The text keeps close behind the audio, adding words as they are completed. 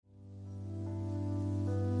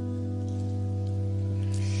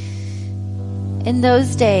In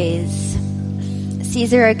those days,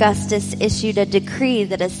 Caesar Augustus issued a decree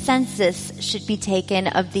that a census should be taken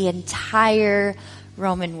of the entire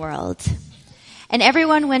Roman world. And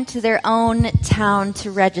everyone went to their own town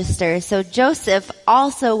to register. So Joseph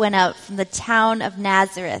also went out from the town of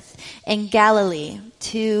Nazareth in Galilee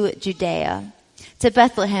to Judea, to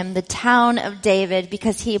Bethlehem, the town of David,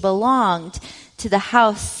 because he belonged to the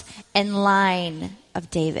house and line of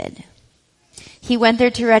David. He went there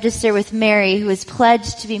to register with Mary, who was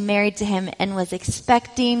pledged to be married to him and was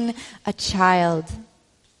expecting a child.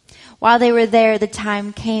 While they were there, the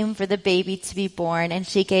time came for the baby to be born, and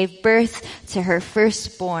she gave birth to her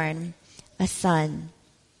firstborn, a son.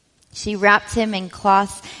 She wrapped him in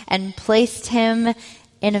cloths and placed him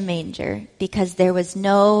in a manger because there was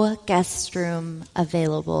no guest room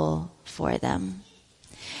available for them.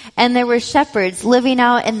 And there were shepherds living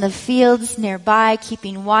out in the fields nearby,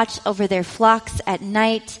 keeping watch over their flocks at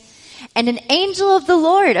night. And an angel of the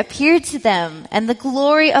Lord appeared to them, and the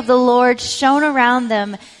glory of the Lord shone around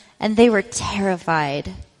them, and they were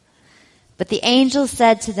terrified. But the angel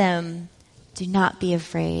said to them, "Do not be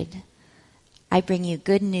afraid. I bring you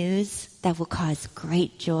good news that will cause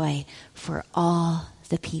great joy for all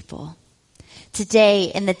the people. Today,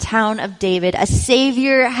 in the town of David, a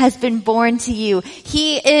Savior has been born to you.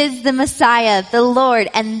 He is the Messiah, the Lord,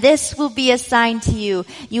 and this will be a sign to you.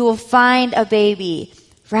 You will find a baby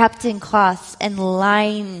wrapped in cloths and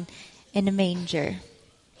lying in a manger."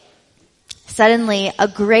 Suddenly, a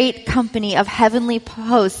great company of heavenly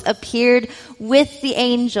hosts appeared with the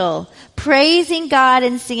angel, praising God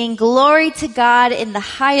and singing, "Glory to God in the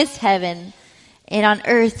highest heaven, and on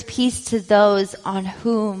earth peace to those on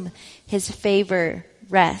whom his favor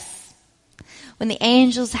rests." When the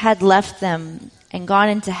angels had left them and gone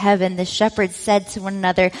into heaven, the shepherds said to one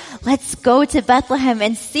another, "Let's go to Bethlehem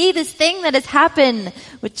and see this thing that has happened,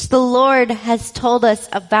 which the Lord has told us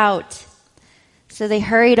about." So they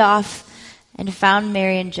hurried off and found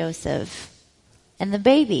Mary and Joseph and the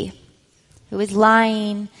baby, who was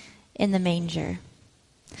lying in the manger.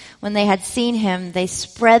 When they had seen him, they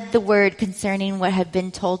spread the word concerning what had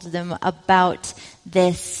been told to them about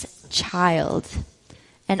this child.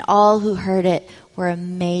 And all who heard it were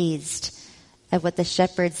amazed at what the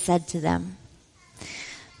shepherds said to them.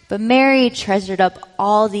 But Mary treasured up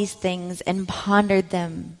all these things and pondered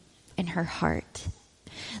them in her heart.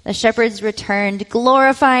 The shepherds returned,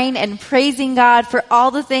 glorifying and praising God for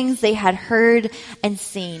all the things they had heard and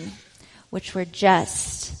seen, which were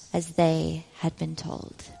just as they had been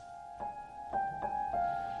told.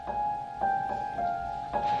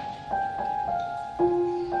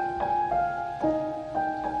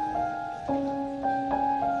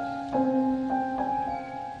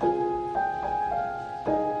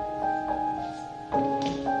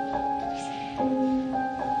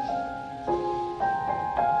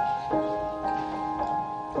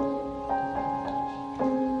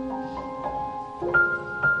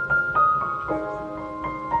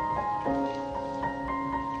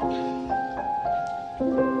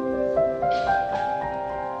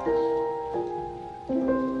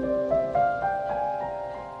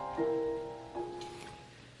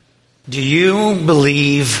 Do you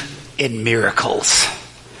believe in miracles?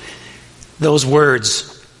 Those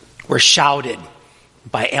words were shouted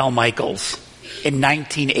by Al Michaels in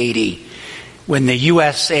 1980 when the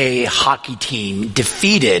USA hockey team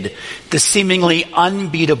defeated the seemingly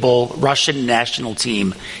unbeatable Russian national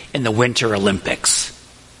team in the Winter Olympics.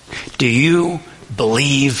 Do you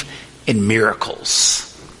believe in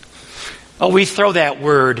miracles? Oh, we throw that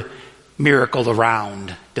word miracle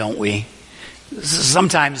around, don't we?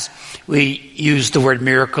 Sometimes we use the word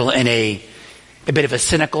miracle in a bit of a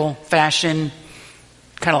cynical fashion,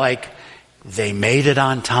 kind of like, they made it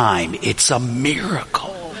on time. It's a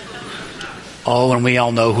miracle. Oh, and we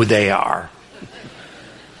all know who they are.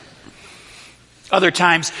 Other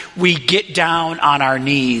times we get down on our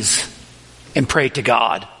knees and pray to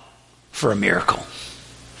God for a miracle.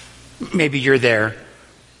 Maybe you're there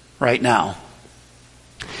right now.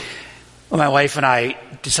 When my wife and I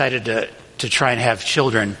decided to try and have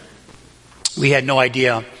children, we had no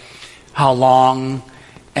idea how long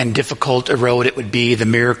and difficult a road it would be, the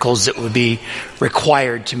miracles that would be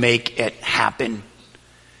required to make it happen.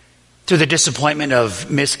 Through the disappointment of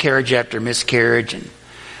miscarriage after miscarriage and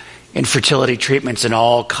infertility treatments and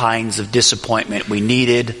all kinds of disappointment, we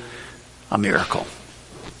needed a miracle.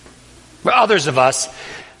 But others of us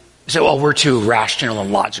say, well, we're too rational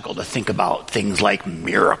and logical to think about things like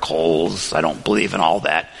miracles. I don't believe in all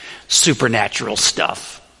that supernatural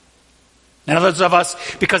stuff. And others of us,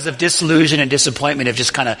 because of disillusion and disappointment, have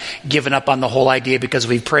just kind of given up on the whole idea because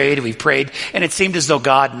we've prayed, and it seemed as though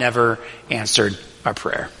God never answered our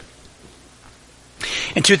prayer.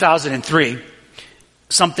 In 2003,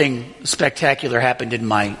 something spectacular happened in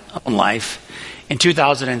my own life. In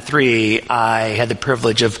 2003, I had the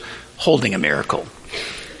privilege of holding a miracle,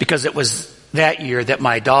 because it was that year that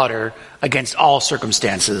my daughter, against all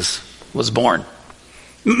circumstances, was born.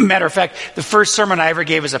 Matter of fact, the first sermon I ever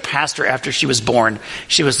gave as a pastor after she was born,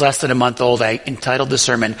 she was less than a month old. I entitled the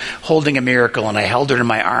sermon, Holding a Miracle, and I held her in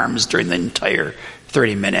my arms during the entire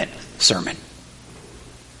 30-minute sermon.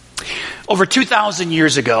 Over 2,000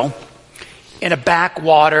 years ago, in a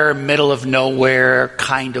backwater, middle of nowhere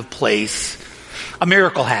kind of place, a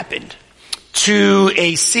miracle happened to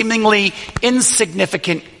a seemingly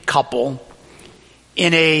insignificant couple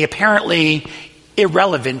in a apparently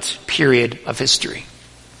irrelevant period of history.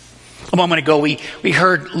 A moment ago, we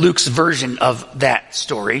heard Luke's version of that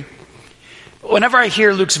story. Whenever I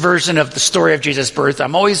hear Luke's version of the story of Jesus' birth,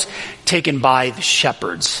 I'm always taken by the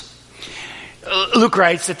shepherds. Luke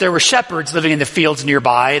writes that there were shepherds living in the fields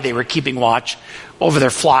nearby. They were keeping watch over their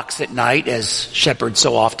flocks at night, as shepherds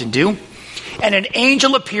so often do. And an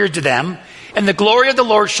angel appeared to them, and the glory of the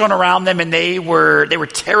Lord shone around them, and they were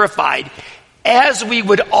terrified, as we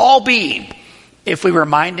would all be if we were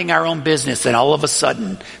minding our own business and all of a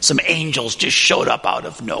sudden some angels just showed up out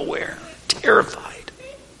of nowhere. Terrified.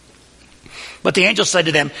 But the angel said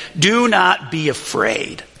to them, "Do not be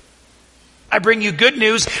afraid. I bring you good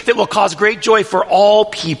news that will cause great joy for all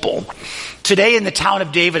people. Today in the town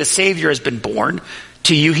of David, a Savior has been born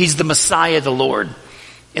to you. He's the Messiah, the Lord.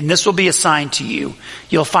 And this will be a sign to you.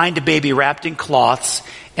 You'll find a baby wrapped in cloths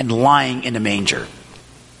and lying in a manger."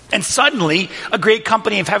 And suddenly, a great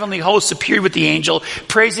company of heavenly hosts appeared with the angel,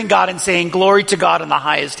 praising God and saying, "Glory to God in the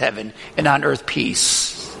highest heaven, and on earth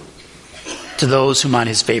peace to those whom on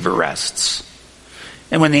his favor rests."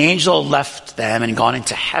 And when the angel left them and gone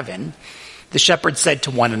into heaven, the shepherds said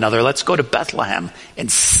to one another, "Let's go to Bethlehem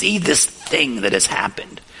and see this thing that has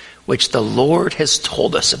happened, which the Lord has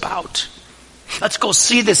told us about." Let's go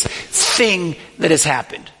see this thing that has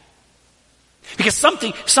happened. Because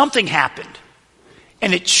something happened.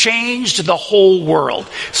 And it changed the whole world.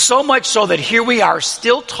 So much so that here we are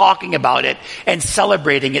still talking about it and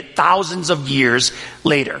celebrating it thousands of years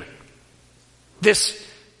later. This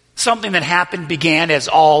something that happened began, as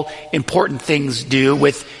all important things do,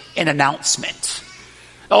 with an announcement.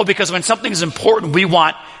 Oh, because when something's important, we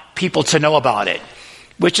want people to know about it.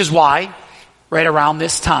 Which is why, right around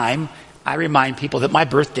this time, I remind people that my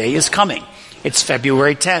birthday is coming. It's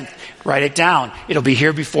February 10th. Write it down. It'll be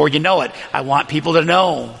here before you know it. I want people to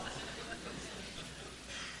know.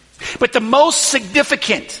 But the most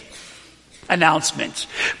significant announcement,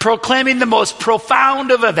 proclaiming the most profound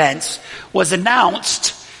of events, was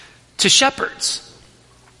announced to shepherds.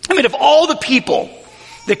 I mean, of all the people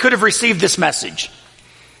that could have received this message,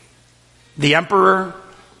 the emperor,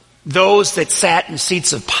 those that sat in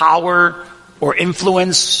seats of power or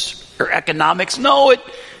influence or economics, no,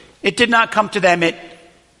 it did not come to them. It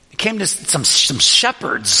came to some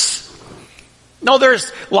shepherds. No,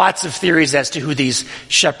 there's lots of theories as to who these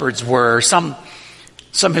shepherds were. Some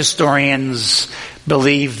historians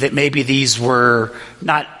believe that maybe these were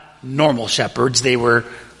not normal shepherds. They were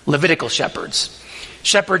Levitical shepherds.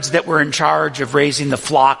 Shepherds that were in charge of raising the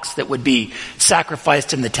flocks that would be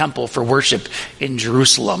sacrificed in the temple for worship in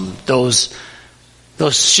Jerusalem. Those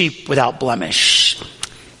sheep without blemish.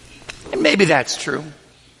 And maybe that's true.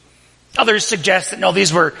 Others suggest that no,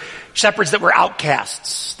 these were shepherds that were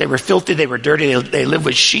outcasts. They were filthy, they were dirty, they lived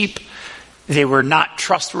with sheep. They were not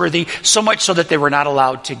trustworthy, so much so that they were not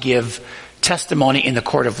allowed to give testimony in the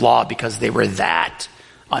court of law because they were that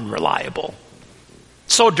unreliable.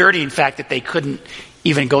 So dirty, in fact, that they couldn't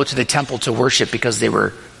even go to the temple to worship because they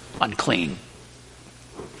were unclean.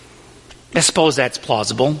 I suppose that's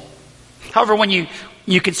plausible. However, when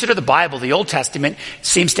you consider the Bible, the Old Testament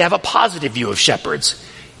seems to have a positive view of shepherds.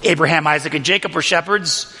 Abraham, Isaac, and Jacob were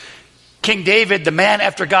shepherds. King David, the man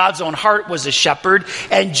after God's own heart, was a shepherd.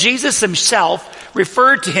 And Jesus himself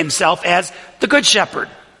referred to himself as the Good Shepherd.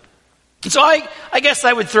 And so I guess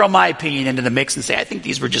I would throw my opinion into the mix and say I think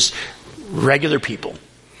these were just regular people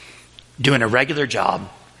doing a regular job,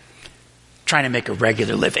 trying to make a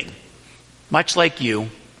regular living. Much like you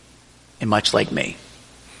and much like me.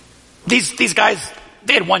 These guys,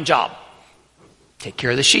 they had one job. Take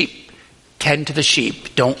care of the sheep. Tend to the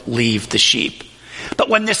sheep. Don't leave the sheep. But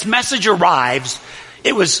when this message arrives,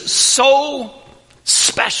 it was so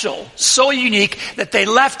special, so unique, that they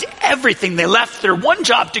left everything. They left their one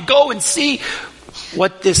job to go and see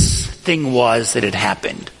what this thing was that had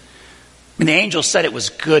happened. And the angel said it was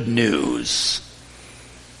good news.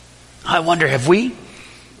 I wonder, have we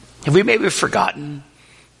maybe forgotten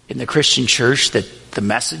in the Christian church that the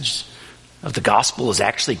message of the gospel is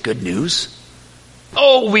actually good news?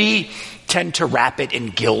 Oh, we tend to wrap it in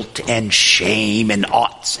guilt and shame and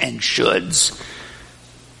oughts and shoulds.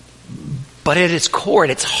 But at its core, at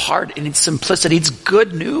its heart, in its simplicity, it's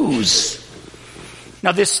good news.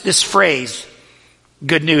 Now this phrase,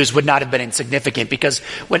 good news, would not have been insignificant, because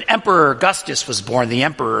when Emperor Augustus was born, the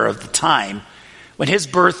emperor of the time, when his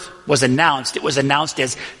birth was announced, it was announced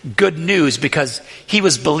as good news because he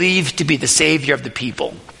was believed to be the savior of the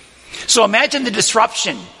people. So imagine the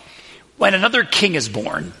disruption when another king is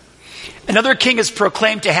born. Another king is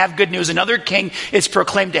proclaimed to have good news. Another king is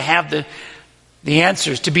proclaimed to have the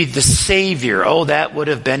answers, to be the savior. Oh, that would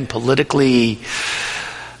have been politically,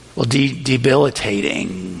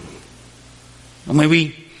 debilitating. And when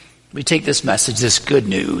we take this message, this good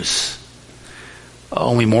news,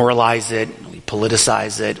 and we moralize it, we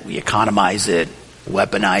politicize it, we economize it,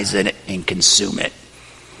 weaponize it, and consume it,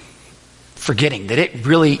 forgetting that it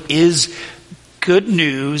really is good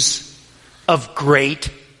news of great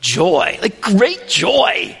joy. Like great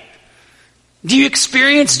joy. Do you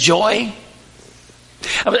experience joy?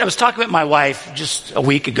 I was talking with my wife just a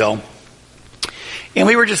week ago, and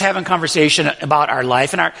we were just having a conversation about our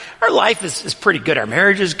life. And our life is pretty good. Our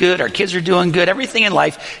marriage is good. Our kids are doing good. Everything in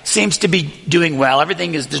life seems to be doing well.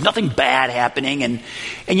 There's nothing bad happening. And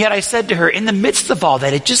yet I said to her, in the midst of all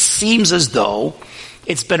that, it just seems as though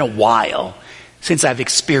it's been a while since I've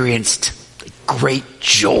experienced great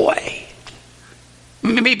joy.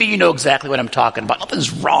 Maybe you know exactly what I'm talking about.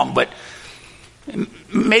 Nothing's wrong, but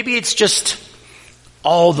maybe it's just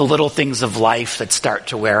all the little things of life that start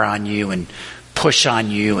to wear on you and push on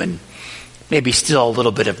you, and maybe still a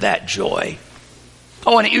little bit of that joy.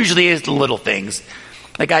 Oh, and it usually is the little things.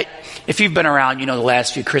 Like if you've been around, the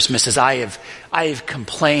last few Christmases, I have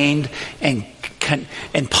complained and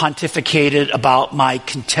pontificated about my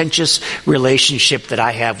contentious relationship that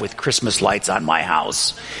I have with Christmas lights on my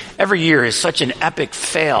house. Every year is such an epic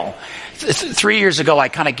fail. 3 years ago, I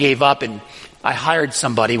kind of gave up and I hired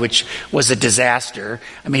somebody, which was a disaster.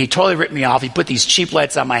 I mean, he totally ripped me off. He put these cheap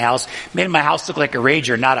lights on my house, made my house look like a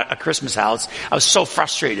rager, not a Christmas house. I was so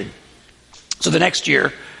frustrated. So last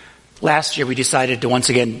year, we decided to once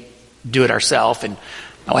again do it ourselves. And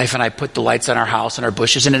my wife and I put the lights on our house and our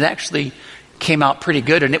bushes, and it actually came out pretty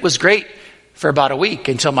good. And it was great for about a week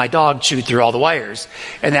until my dog chewed through all the wires.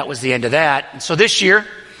 And that was the end of that. And so this year,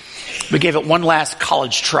 we gave it one last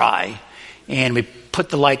college try. And we put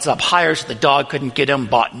the lights up higher so the dog couldn't get them,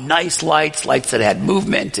 bought nice lights that had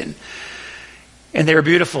movement, and they were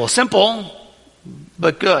beautiful. Simple,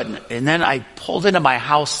 but good. And then I pulled into my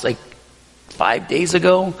house like 5 days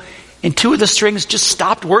ago, and 2 of the strings just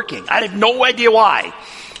stopped working. I had no idea why.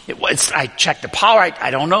 I checked the power.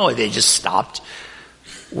 I don't know. They just stopped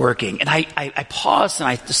working. And I paused and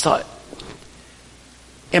I just thought,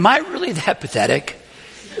 am I really that pathetic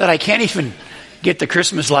that I can't even get the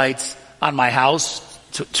Christmas lights on my house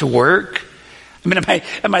to work? I mean,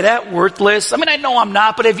 am I that worthless? I mean, I know I'm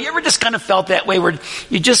not, but have you ever just kind of felt that way where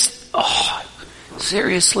you just,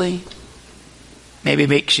 seriously? Maybe it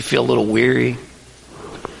makes you feel a little weary.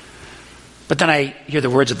 But then I hear the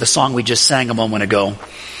words of the song we just sang a moment ago.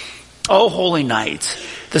 Oh, holy night,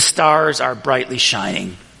 the stars are brightly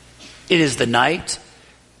shining. It is the night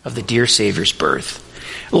of the dear Savior's birth.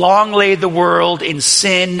 Long lay the world in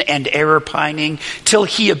sin and error pining, till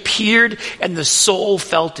he appeared and the soul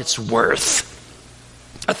felt its worth.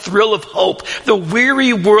 A thrill of hope, the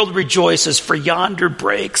weary world rejoices, for yonder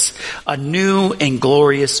breaks a new and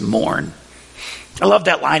glorious morn. I love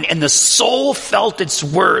that line, and the soul felt its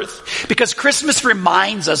worth, because Christmas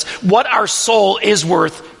reminds us what our soul is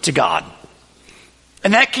worth to God.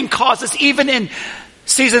 And that can cause us, even in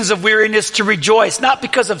seasons of weariness, to rejoice, not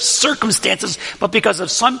because of circumstances, but because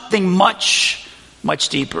of something much, much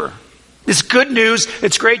deeper. This good news,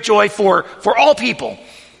 it's great joy for all people.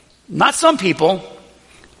 Not some people,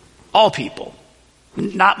 all people.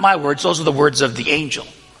 Not my words, those are the words of the angel.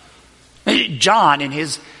 John, in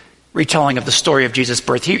his retelling of the story of Jesus'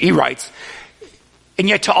 birth, he writes, and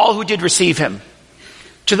yet to all who did receive him,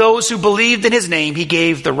 to those who believed in his name, he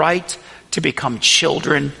gave the right to become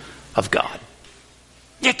children of God.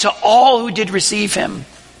 Yet to all who did receive him.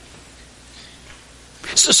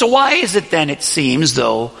 So why is it then, it seems,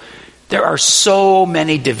 though, there are so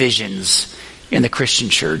many divisions in the Christian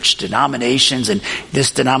church, denominations, and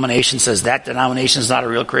this denomination says that denomination is not a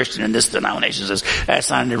real Christian, and this denomination says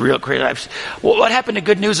that's not a real Christian. What happened to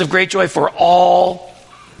good news of great joy for all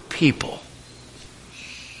people?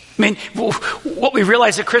 I mean, what we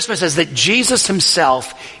realize at Christmas is that Jesus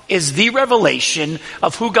himself is the revelation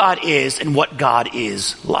of who God is and what God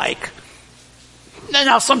is like.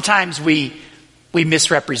 Now, sometimes we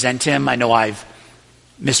misrepresent him. I know I've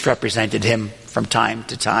misrepresented him from time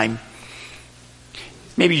to time.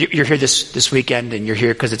 Maybe you're here this weekend and you're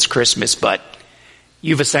here because it's Christmas, but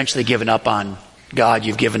you've essentially given up on God.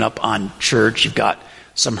 You've given up on church. You've got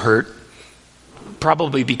some hurt,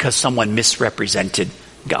 probably because someone misrepresented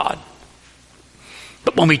God.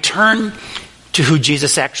 But when we turn to who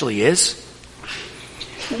Jesus actually is,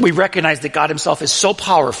 we recognize that God himself is so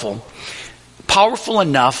powerful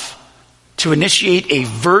enough to initiate a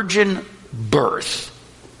virgin birth,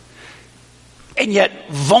 and yet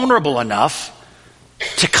vulnerable enough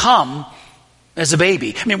to come as a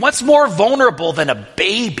baby. I mean, what's more vulnerable than a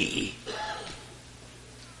baby?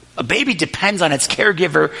 A baby depends on its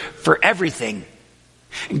caregiver for everything.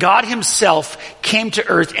 God himself came to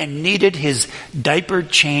earth and needed his diaper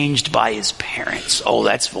changed by his parents. Oh,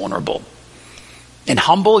 that's vulnerable. And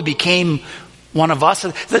humble, he became one of us.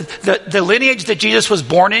 The lineage that Jesus was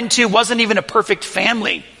born into wasn't even a perfect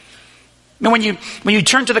family. Now, when you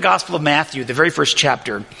turn to the Gospel of Matthew, the very first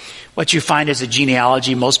chapter, what you find is a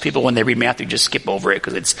genealogy. Most people, when they read Matthew, just skip over it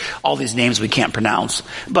because it's all these names we can't pronounce.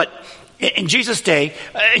 But in Jesus' day,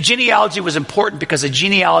 a genealogy was important because a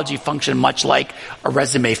genealogy functioned much like a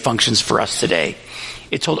resume functions for us today.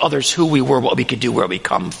 It told others who we were, what we could do, where we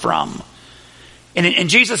come from. And in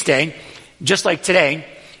Jesus' day, just like today,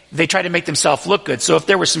 they tried to make themselves look good. So if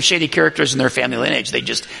there were some shady characters in their family lineage, they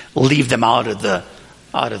just leave them out of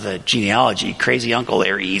the genealogy. Crazy Uncle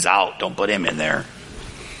Larry, he's out. Don't put him in there.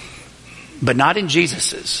 But not in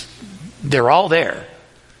Jesus's. They're all there.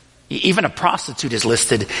 Even a prostitute is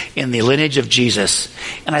listed in the lineage of Jesus.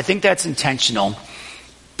 And I think that's intentional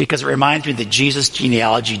because it reminds me that Jesus'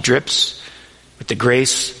 genealogy drips with the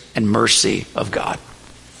grace and mercy of God.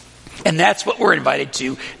 And that's what we're invited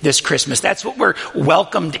to this Christmas. That's what we're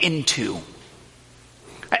welcomed into.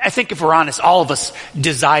 I think if we're honest, all of us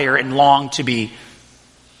desire and long to be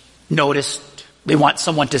noticed. We want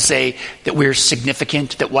someone to say that we're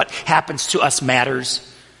significant, that what happens to us matters.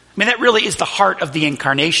 I mean, that really is the heart of the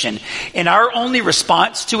incarnation. And our only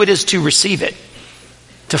response to it is to receive it,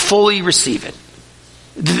 to fully receive it.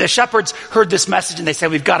 The shepherds heard this message and they said,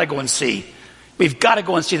 we've got to go and see. We've got to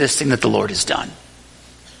go and see this thing that the Lord has done.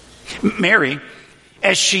 Mary,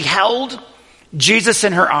 as she held Jesus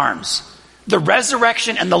in her arms, the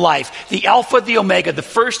resurrection and the life, the Alpha, the Omega, the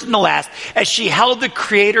first and the last, as she held the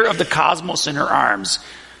creator of the cosmos in her arms,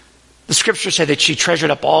 the scripture said that she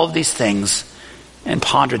treasured up all of these things and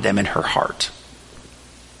pondered them in her heart.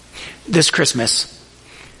 This Christmas,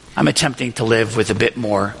 I'm attempting to live with a bit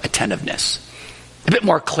more attentiveness, a bit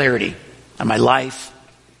more clarity on my life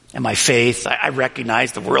and my faith. I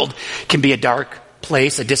recognize the world can be a dark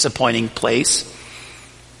place, a disappointing place.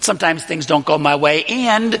 Sometimes things don't go my way,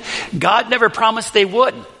 and God never promised they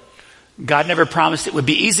would. God never promised it would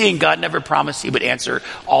be easy, and God never promised he would answer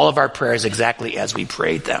all of our prayers exactly as we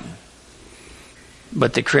prayed them.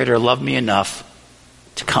 But the Creator loved me enough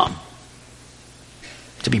to come,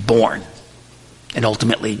 to be born, and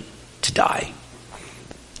ultimately to die.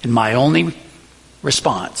 And my only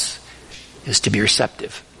response is to be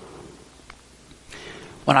receptive.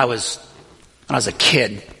 When I was a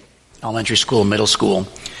kid, elementary school, middle school,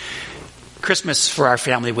 Christmas for our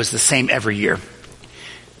family was the same every year.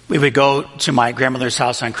 We would go to my grandmother's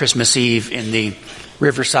house on Christmas Eve in the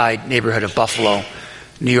Riverside neighborhood of Buffalo,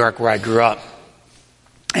 New York, where I grew up.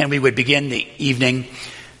 And we would begin the evening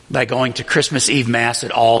by going to Christmas Eve Mass at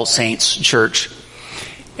All Saints Church.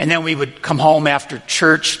 And then we would come home after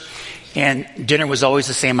church, and dinner was always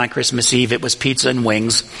the same on Christmas Eve. It was pizza and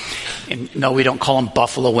wings. And no, we don't call them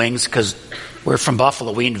buffalo wings because we're from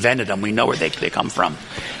Buffalo. We invented them. We know where they come from.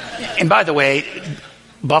 And by the way,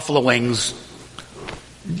 buffalo wings,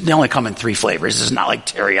 they only come in 3 flavors. It's not like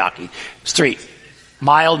teriyaki. It's 3.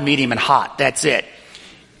 Mild, medium, and hot. That's it.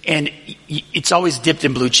 And it's always dipped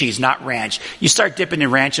in blue cheese, not ranch. You start dipping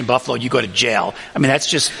in ranch in Buffalo, you go to jail. I mean, that's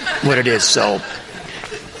just what it is. So,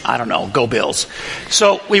 I don't know. Go Bills.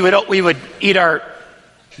 So we would eat our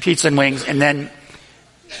pizza and wings, and then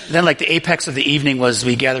like the apex of the evening was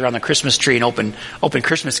we gather around the Christmas tree and open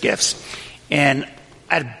Christmas gifts. And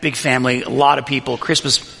I had a big family, a lot of people,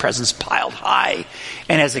 Christmas presents piled high.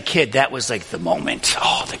 And as a kid, that was like the moment.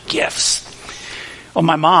 Oh, the gifts. Well,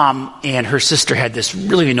 my mom and her sister had this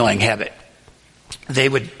really annoying habit. They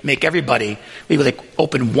would make we would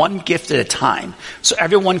open one gift at a time so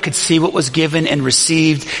everyone could see what was given and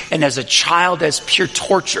received. And as a child, that's pure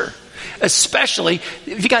torture. Especially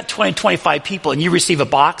if you got 20, 25 people and you receive a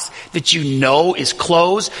box that you know is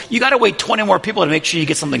closed, you got to wait 20 more people to make sure you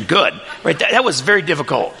get something good, right? That was very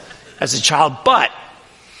difficult as a child. But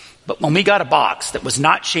when we got a box that was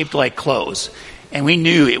not shaped like clothes, and we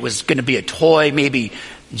knew it was going to be a toy, maybe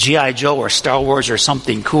G.I. Joe or Star Wars or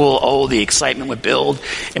something cool, oh, the excitement would build.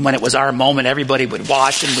 And when it was our moment, everybody would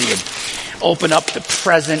watch and we would open up the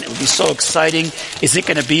present. It would be so exciting. Is it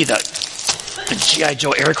going to be the G.I.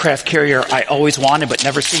 Joe aircraft carrier I always wanted but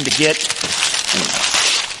never seemed to get?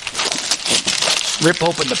 Rip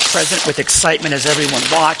open the present with excitement as everyone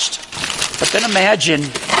watched. But then imagine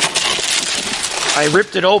I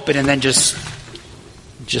ripped it open and then just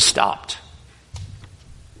stopped.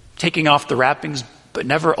 Taking off the wrappings, but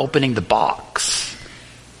never opening the box.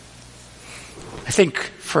 I think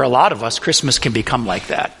for a lot of us, Christmas can become like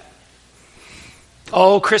that.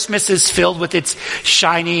 Oh, Christmas is filled with its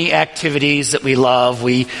shiny activities that we love.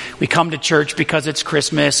 We come to church because it's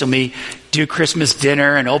Christmas, and we do Christmas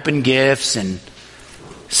dinner and open gifts and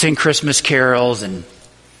sing Christmas carols,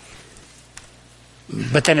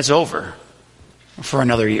 but then it's over for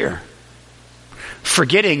another year.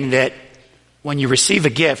 Forgetting that when you receive a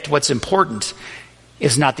gift, what's important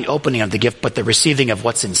is not the opening of the gift, but the receiving of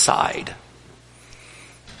what's inside.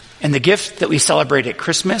 And the gift that we celebrate at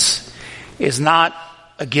Christmas is not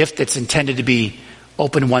a gift that's intended to be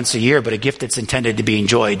opened once a year, but a gift that's intended to be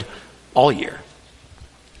enjoyed all year.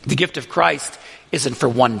 The gift of Christ isn't for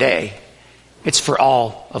one day. It's for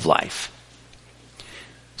all of life.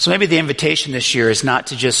 So maybe the invitation this year is not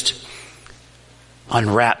to just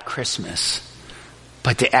unwrap Christmas,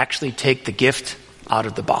 but to actually take the gift out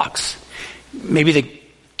of the box. Maybe the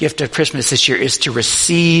gift of Christmas this year is to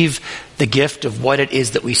receive the gift of what it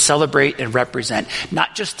is that we celebrate and represent,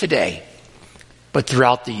 not just today, but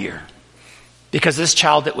throughout the year. Because this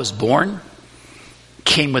child that was born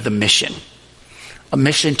came with a mission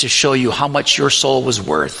to show you how much your soul was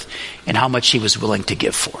worth and how much he was willing to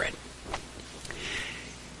give for it.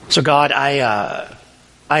 So God, I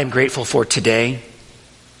am grateful for today.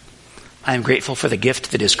 I am grateful for the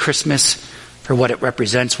gift that is Christmas, for what it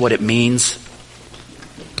represents, what it means,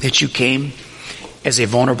 that you came as a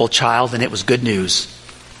vulnerable child, and it was good news,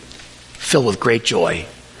 filled with great joy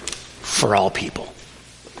for all people.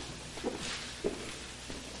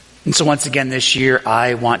 And so once again this year,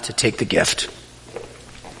 I want to take the gift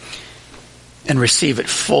and receive it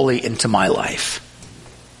fully into my life.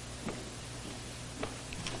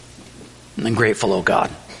 And I'm grateful, oh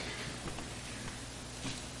God.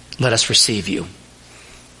 Let us receive you.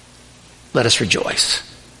 Let us rejoice.